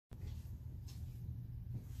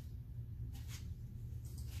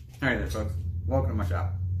Alright there folks, welcome to my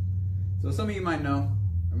shop. So some of you might know,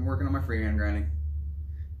 I've been working on my freehand grinding.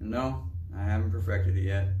 And no, I haven't perfected it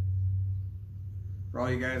yet. For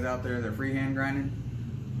all you guys out there that are freehand grinding,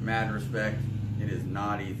 mad respect, it is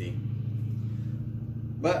not easy.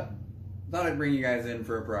 But, thought I'd bring you guys in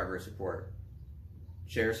for a progress report.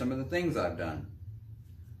 Share some of the things I've done.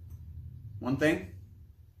 One thing,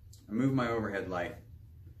 I moved my overhead light.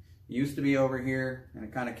 It used to be over here and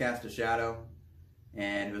it kind of cast a shadow.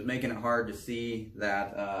 And it was making it hard to see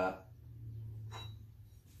that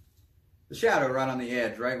the shadow right on the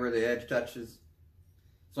edge, right where the edge touches.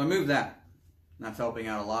 So I moved that. That's helping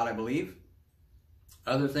out a lot, I believe.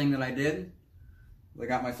 Other thing that I did, I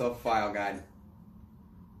got myself a file guide.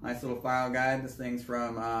 Nice little file guide. This thing's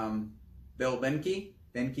from Benke.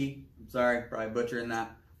 I'm sorry, probably butchering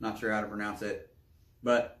that. Not sure how to pronounce it.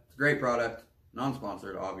 But it's a great product.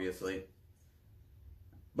 Non-sponsored, obviously.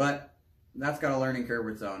 But that's got a learning curve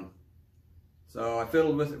of its own. So I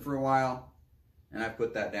fiddled with it for a while, and I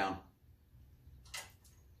put that down.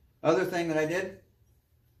 Other thing that I did,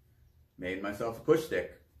 made myself a push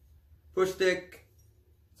stick. Push stick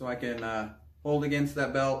so I can hold against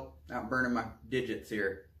that belt, not burning my digits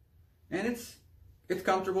here. And it's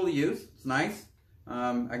comfortable to use. It's nice.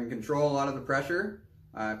 I can control a lot of the pressure.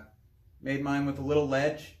 I made mine with a little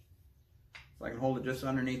ledge, so I can hold it just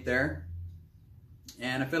underneath there.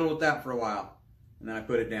 And I fiddled with that for a while, and then I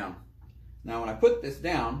put it down. Now when I put this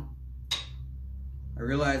down, I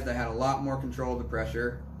realized I had a lot more control of the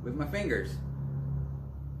pressure with my fingers.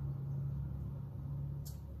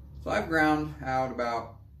 So I've ground out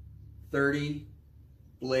about 30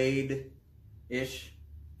 blade-ish,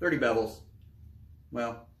 30 bevels.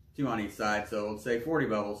 Well, 2 on each side, so let's say 40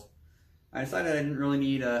 bevels. I decided I didn't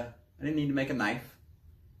need to make a knife.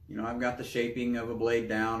 You know, I've got the shaping of a blade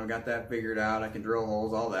down. I've got that figured out. I can drill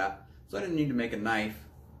holes, all that. So I didn't need to make a knife.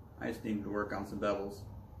 I just needed to work on some bevels.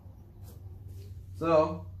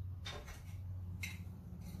 So,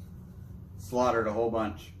 slaughtered a whole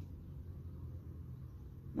bunch.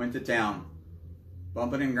 Went to town.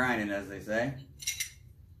 Bumping and grinding, as they say.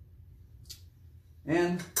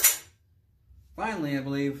 And finally, I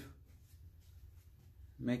believe,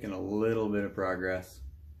 making a little bit of progress.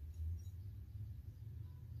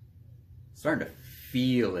 Starting to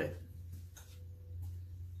feel it.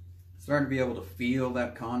 Starting to be able to feel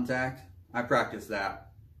that contact. I practiced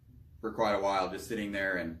that for quite a while, just sitting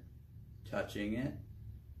there and touching it,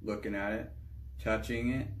 looking at it, touching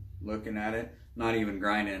it, looking at it, not even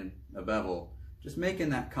grinding a bevel, just making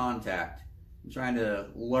that contact and trying to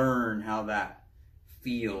learn how that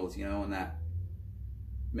feels, you know, when that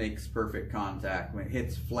makes perfect contact, when it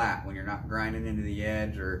hits flat, when you're not grinding into the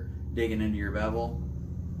edge or digging into your bevel.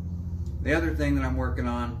 The other thing that I'm working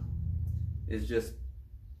on is just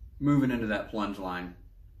moving into that plunge line.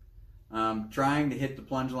 Trying to hit the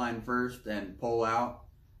plunge line first and pull out.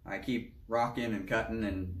 I keep rocking and cutting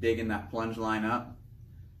and digging that plunge line up.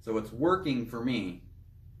 So what's working for me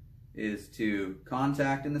is to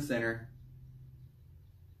contact in the center,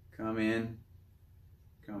 come in,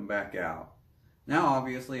 come back out. Now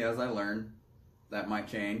obviously as I learn, that might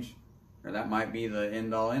change, or that might be the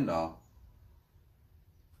end all.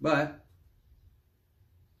 But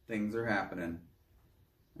things are happening,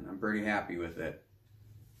 and I'm pretty happy with it.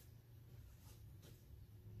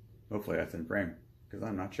 Hopefully that's in frame, because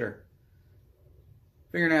I'm not sure.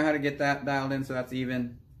 Figuring out how to get that dialed in so that's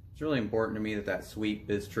even. It's really important to me that that sweep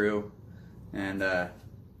is true. And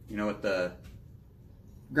you know, with the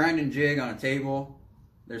grind and jig on a table,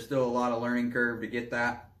 there's still a lot of learning curve to get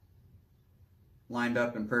that lined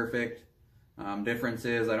up and perfect. Difference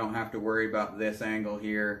is I don't have to worry about this angle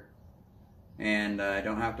here. And I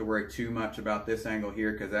don't have to worry too much about this angle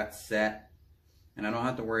here because that's set. And I don't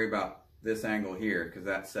have to worry about this angle here because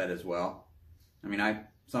that's set as well. I mean, I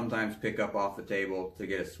sometimes pick up off the table to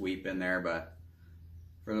get a sweep in there, but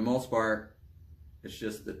for the most part, it's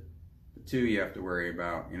just the two you have to worry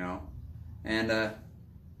about, you know. And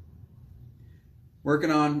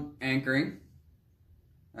working on anchoring.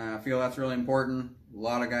 I feel that's really important. A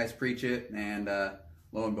lot of guys preach it, and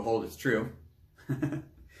lo and behold, it's true.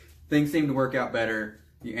 Things seem to work out better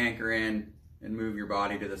if you anchor in and move your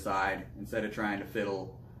body to the side instead of trying to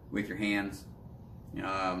fiddle with your hands.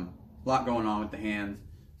 A lot going on with the hands.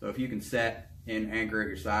 So if you can set and anchor at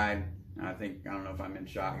your side, I don't know if I'm in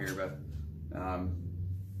shot here, but I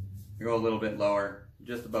go a little bit lower,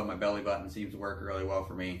 just above my belly button seems to work really well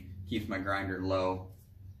for me. Keeps my grinder low,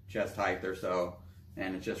 chest height or so,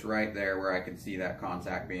 and it's just right there where I can see that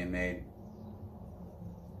contact being made.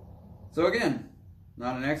 So again,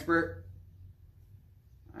 not an expert.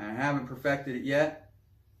 I haven't perfected it yet,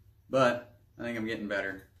 but I think I'm getting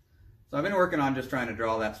better. So I've been working on just trying to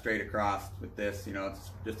draw that straight across with this. You know,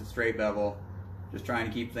 it's just a straight bevel. Just trying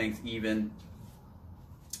to keep things even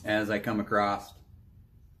as I come across.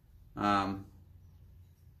 And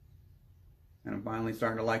I'm finally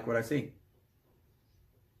starting to like what I see.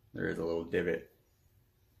 There is a little divot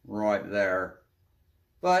right there.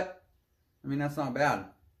 But, I mean, that's not bad.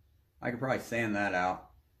 I could probably sand that out.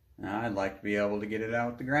 And I'd like to be able to get it out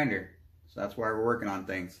with the grinder. So that's why we're working on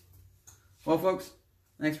things. Well, folks,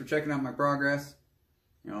 thanks for checking out my progress.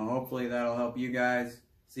 You know, hopefully that'll help you guys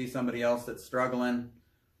see somebody else that's struggling.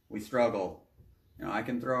 We struggle. You know, I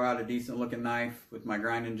can throw out a decent looking knife with my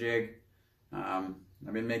grinding jig.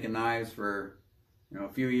 I've been making knives for, you know, a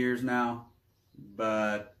few years now,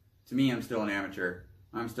 but to me, I'm still an amateur.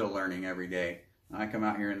 I'm still learning every day. I come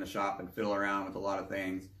out here in the shop and fiddle around with a lot of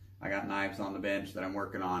things. I got knives on the bench that I'm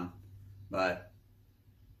working on, but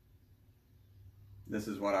this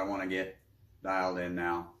is what I want to get dialed in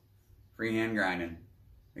now. Freehand grinding.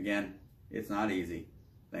 Again, it's not easy.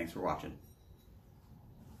 Thanks for watching.